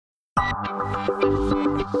Hey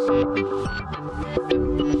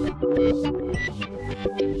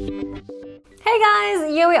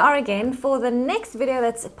guys, here we are again for the next video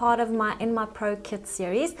that's part of my My Pro Kit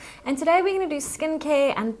series, and today we're going to do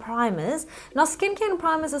skincare and primers. Now skincare and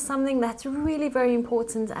primers is something that's really very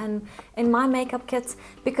important and in my makeup kits,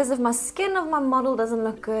 because if my skin of my model doesn't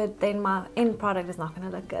look good, then my end product is not going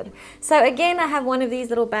to look good. So again, I have one of these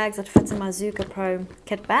little bags that fits in my My Pro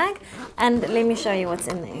Kit bag, and let me show you what's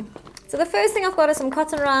in there. So the first thing I've got is some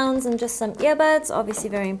cotton rounds and just some earbuds, obviously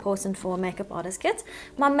very important for a makeup artist kit.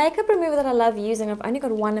 My makeup remover that I love using, I've only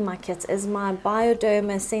got one in my kit, is my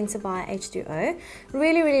Bioderma Sensor by H2O.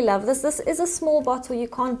 Really love this. This is a small bottle, you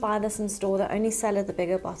can't buy this in store, they only sell it the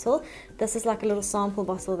bigger bottle. This is like a little sample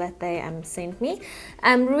bottle that they sent me.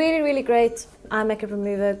 Really great eye makeup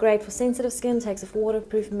remover, great for sensitive skin, takes off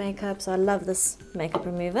waterproof makeup, so I love this makeup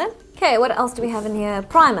remover. Okay, what else do we have in here?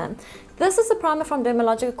 Primer. This is a primer from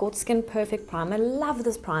Dermalogica called Skin Perfect Primer. Love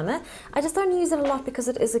this primer. I just don't use it a lot because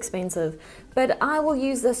it is expensive. But I will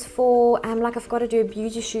use this for, like I've got to do a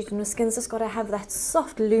beauty shoot and my skin's just got to have that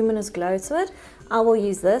soft luminous glow to it. I will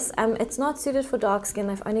use this. It's not suited for dark skin,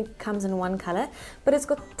 it only comes in one color. But it's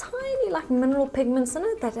got tiny like mineral pigments in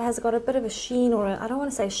it that has got a bit of a sheen, or I don't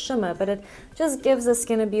want to say shimmer, but it just gives the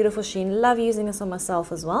skin a beautiful sheen. Love using this on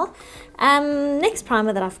myself as well. Next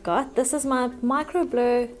primer that I've got, this is my Micro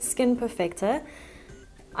Blur Skin Perfector.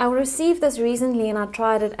 I received this recently and I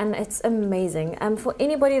tried it and it's amazing. For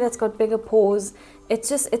anybody that's got bigger pores,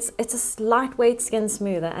 it's a lightweight skin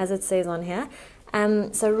smoother, as it says on here.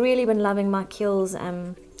 So really been loving my Kiehl's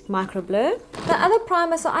Micro Blur. The other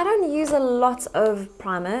primer, so I don't use a lot of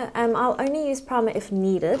primer. I'll only use primer if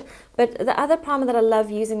needed. But the other primer that I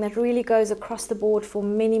love using that really goes across the board for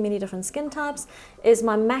many different skin types is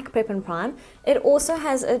my MAC Prep and Prime. It also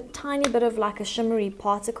has a tiny bit of like a shimmery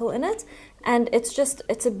particle in it, and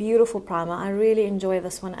it's a beautiful primer. I really enjoy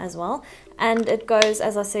this one as well, and it goes,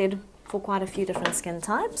 as I said, for quite a few different skin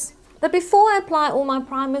types. But before I apply all my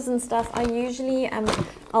primers and stuff, I usually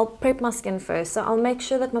I'll prep my skin first. So I'll make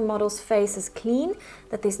sure that my model's face is clean,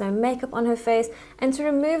 that there's no makeup on her face, and to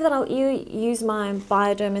remove that I'll either use my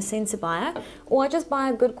Bioderma Sensor Bio, or I just buy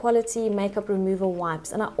a good quality makeup remover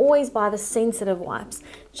wipes, and I always buy the sensitive wipes.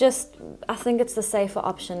 I think it's the safer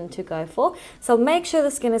option to go for. So make sure the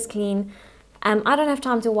skin is clean. I don't have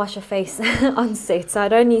time to wash a face on set, so I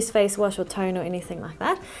don't use face wash or tone or anything like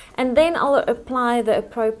that. And then I'll apply the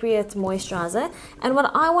appropriate moisturizer. And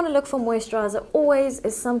what I want to look for moisturizer always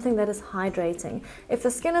is something that is hydrating. If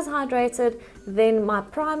the skin is hydrated, then my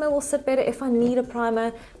primer will sit better. If I need a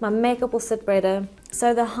primer, my makeup will sit better.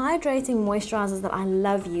 So the hydrating moisturizers that I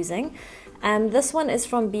love using, this one is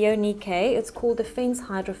from Bionique. It's called Defense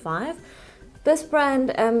Hydra 5. This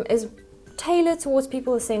brand is tailored towards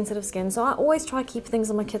people with sensitive skin, so I always try to keep things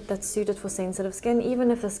in my kit that's suited for sensitive skin, even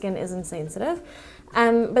if the skin isn't sensitive.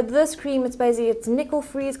 But this cream, it's nickel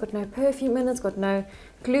free, it's got no perfume in it, it's got no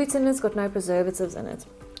gluten, it's got no preservatives in it.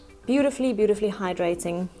 Beautifully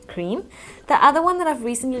hydrating cream. The other one that I've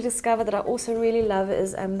recently discovered that I also really love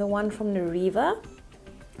is the one from Nariva.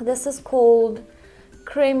 This is called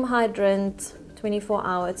Creme Hydrant 24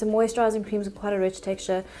 Hour. It's a moisturizing cream with quite a rich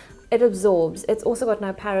texture. It absorbs. It's also got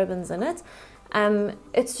no parabens in it.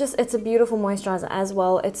 It's a beautiful moisturizer as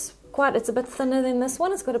well. It's a bit thinner than this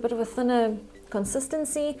one. It's got a bit of a thinner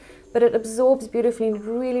consistency, but it absorbs beautifully and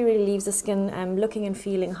really leaves the skin looking and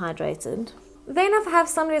feeling hydrated. Then if I have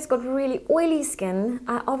somebody that's got really oily skin,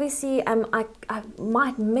 I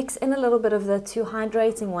might mix in a little bit of the two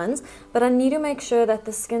hydrating ones, but I need to make sure that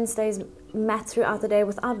the skin stays matte throughout the day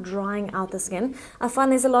without drying out the skin. I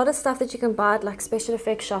find there's a lot of stuff that you can buy at like special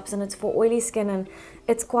effects shops, and it's for oily skin, and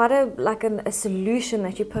it's quite a solution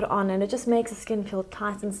that you put on, and it just makes the skin feel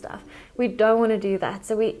tight and stuff. We don't want to do that.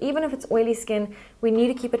 So even if it's oily skin, we need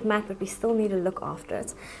to keep it matte, but we still need to look after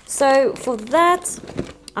it. So for that,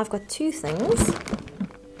 I've got two things.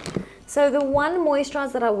 So the one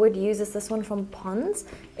moisturizer that I would use is this one from Pond's.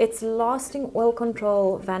 It's Lasting Oil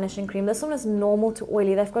Control Vanishing Cream. This one is normal to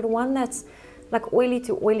oily. They've got one that's like oily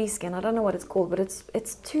to oily skin. I don't know what it's called, but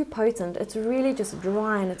it's too potent. It's really just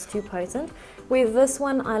dry and it's too potent. Where this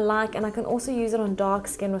one I like, and I can also use it on dark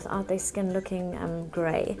skin without their skin looking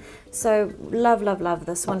grey. So love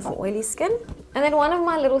this one for oily skin. And then one of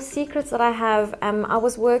my little secrets that I have, I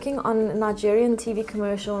was working on a Nigerian TV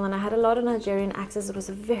commercial and I had a lot of Nigerian actors. It was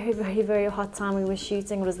a very hot time we were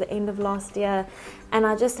shooting. It was the end of last year, and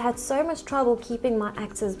I just had so much trouble keeping my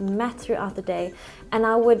actors matte throughout the day. And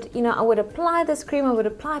I would apply this cream, I would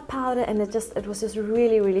apply powder, and it was just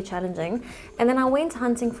really challenging. And then I went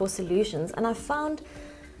hunting for solutions, and I found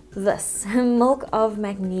this milk of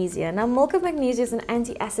magnesia. Now milk of magnesia is an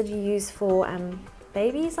anti-acid you use for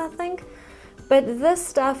babies, I think. But this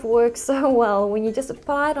stuff works so well when you just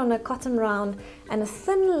apply it on a cotton round and a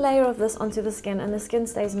thin layer of this onto the skin, and the skin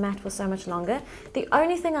stays matte for so much longer. The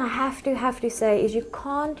only thing I have to say is you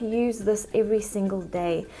can't use this every single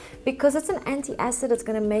day because it's an anti-acid. It's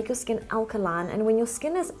going to make your skin alkaline, and when your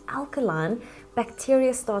skin is alkaline,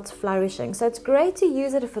 bacteria starts flourishing. So it's great to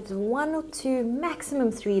use it if it's 1 or 2,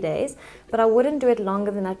 maximum 3 days, but I wouldn't do it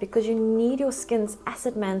longer than that because you need your skin's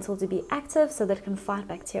acid mantle to be active so that it can fight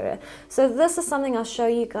bacteria. So this is something I'll show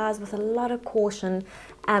you guys with a lot of caution.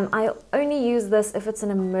 I only use this if it's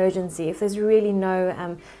an emergency, if there's really no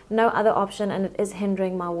other option and it is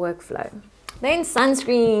hindering my workflow. Then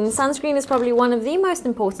sunscreen. Sunscreen is probably one of the most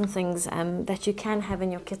important things that you can have in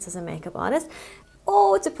your kits as a makeup artist,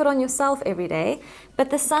 or to put on yourself every day.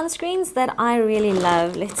 But the sunscreens that I really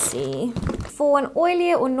love, let's see. For an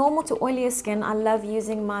oilier or normal to oilier skin, I love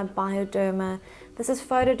using my Bioderma. This is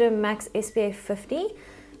Photoderm Max SPF 50.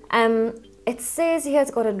 It says here it's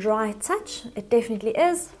got a dry touch. It definitely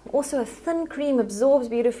is. Also a thin cream, absorbs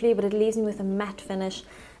beautifully, but it leaves me with a matte finish.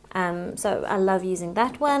 So I love using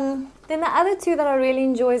that one. Then the other two that I really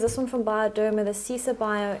enjoy is this one from Bioderma, the Cisa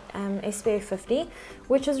Bio SPF 50,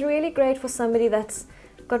 which is really great for somebody that's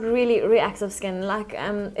got really reactive skin. Like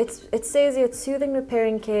it says here it's soothing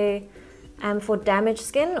repairing care for damaged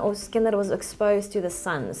skin or skin that was exposed to the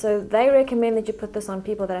sun. So they recommend that you put this on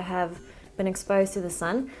people that have been exposed to the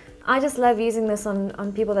sun. I just love using this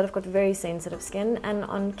on people that have got very sensitive skin, and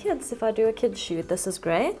on kids, if I do a kid shoot, this is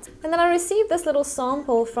great. And then I received this little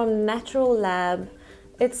sample from Natural Lab.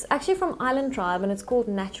 It's actually from Island Tribe and it's called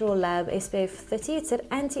Natural Lab SPF 30. It's an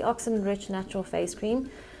antioxidant rich natural face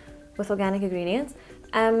cream with organic ingredients.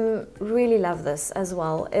 Really love this as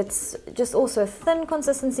well. It's just also a thin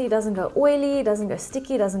consistency, doesn't go oily, doesn't go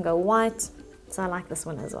sticky, doesn't go white. So I like this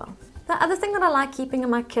one as well. The other thing that I like keeping in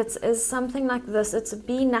my kits is something like this. It's a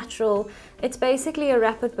Be Natural. It's basically a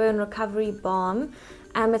rapid burn recovery balm.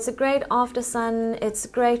 It's a great after sun. It's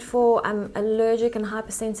great for allergic and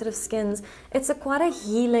hypersensitive skins. It's quite a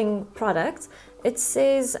healing product. It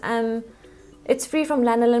says it's free from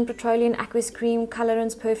lanolin, petroleum, aqueous cream,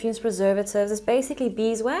 colorants, perfumes, preservatives. It's basically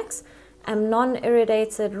beeswax,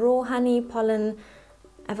 non-irradiated raw honey, pollen,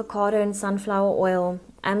 avocado and sunflower oil.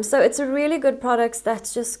 So it's a really good product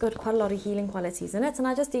that's just got quite a lot of healing qualities in it, and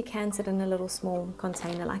I just decant it in a little small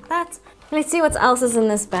container like that. Let's see what else is in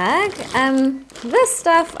this bag. This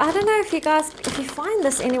stuff, I don't know if you find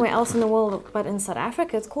this anywhere else in the world, but in South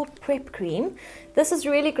Africa it's called Prep Cream. This is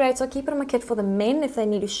really great, so I keep it in my kit for the men if they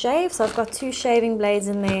need to shave. So I've got 2 shaving blades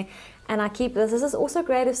in there, and I keep this. This is also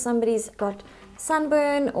great if somebody's got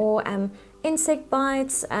sunburn or insect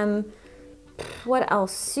bites. What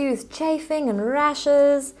else? Soothes chafing and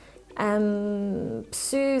rashes,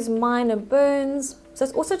 soothes minor burns. So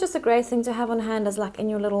it's also just a great thing to have on hand as like in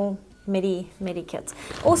your little medi kit.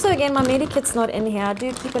 Also, again, my medi kit's not in here. I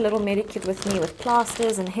do keep a little medi kit with me with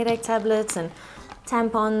plasters and headache tablets and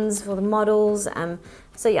tampons for the models.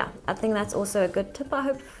 So yeah, I think that's also a good tip,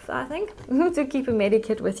 I think, to keep a medi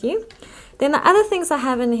kit with you. Then the other things I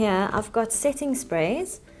have in here, I've got setting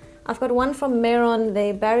sprays. I've got one from Meron,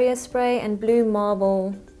 the barrier spray, and Blue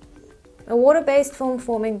Marble, a water-based film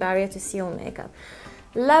forming barrier to seal makeup.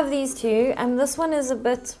 Love these two, and this one is a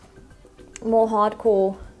bit more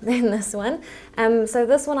hardcore than this one. So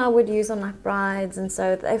this one I would use on like brides, and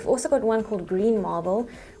so they've also got one called Green Marble,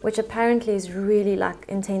 which apparently is really like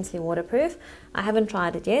intensely waterproof. I haven't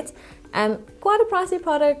tried it yet. Quite a pricey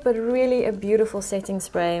product, but really a beautiful setting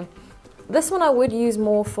spray. This one I would use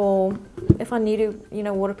more for if I need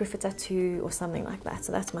to, waterproof a tattoo or something like that.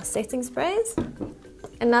 So that's my setting sprays.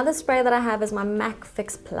 Another spray that I have is my MAC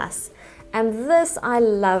Fix Plus. And this I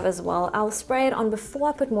love as well. I'll spray it on before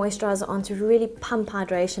I put moisturizer on to really pump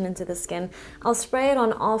hydration into the skin. I'll spray it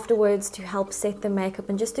on afterwards to help set the makeup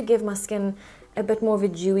and just to give my skin a bit more of a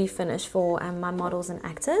dewy finish for my models and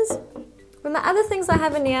actors. Then the other things I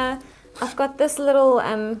have in here, I've got this little,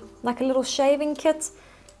 like a little shaving kit.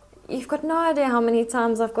 You've got no idea how many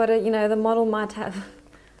times I've got it, the model might have,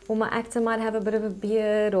 or my actor might have a bit of a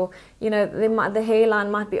beard, or, the hairline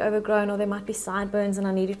might be overgrown, or there might be sideburns and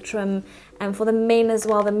I need to trim. And for the men as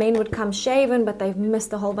well, the men would come shaven, but they've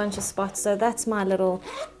missed a whole bunch of spots. So that's my little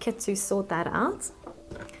kit to sort that out.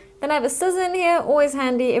 Then I have a scissor in here, always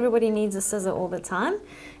handy. Everybody needs a scissor all the time.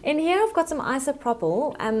 In here I've got some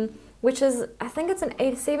isopropyl, which is, I think it's an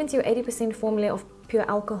 70 or 80% formula of pure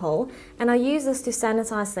alcohol, and I use this to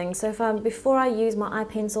sanitize things. So before I use my eye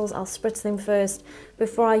pencils, I'll spritz them first.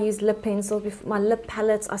 Before I use lip pencils, my lip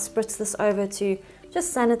palettes, I spritz this over to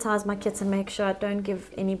just sanitize my kits and make sure I don't give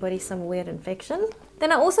anybody some weird infection.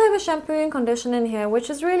 Then I also have a shampoo and conditioner in here, which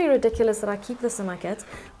is really ridiculous that I keep this in my kit,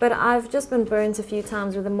 but I've just been burnt a few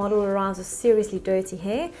times where the model arrives with seriously dirty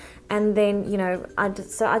hair, and then, you know, I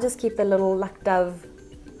just keep the little like Dove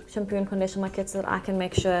shampoo and conditioner in my kit so that I can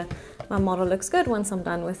make sure my model looks good once I'm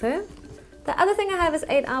done with her. The other thing I have is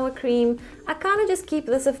 8-hour cream. I kind of just keep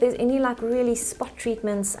this if there's any like really spot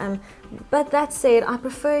treatments, but that said, I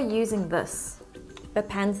prefer using this.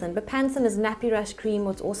 Bepanthen. Bepanthen is nappy rash cream,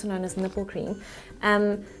 what's also known as nipple cream.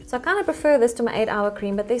 So I kind of prefer this to my 8-hour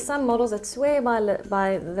cream, but there's some models that swear by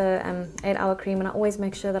the 8-hour cream, and I always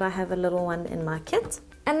make sure that I have a little one in my kit.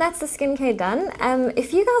 And that's the skincare done.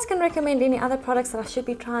 If you guys can recommend any other products that I should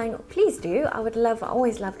be trying, please do. I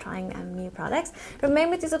always love trying new products.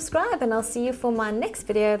 Remember to subscribe, and I'll see you for my next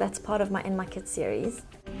video that's part of my In My Kit series.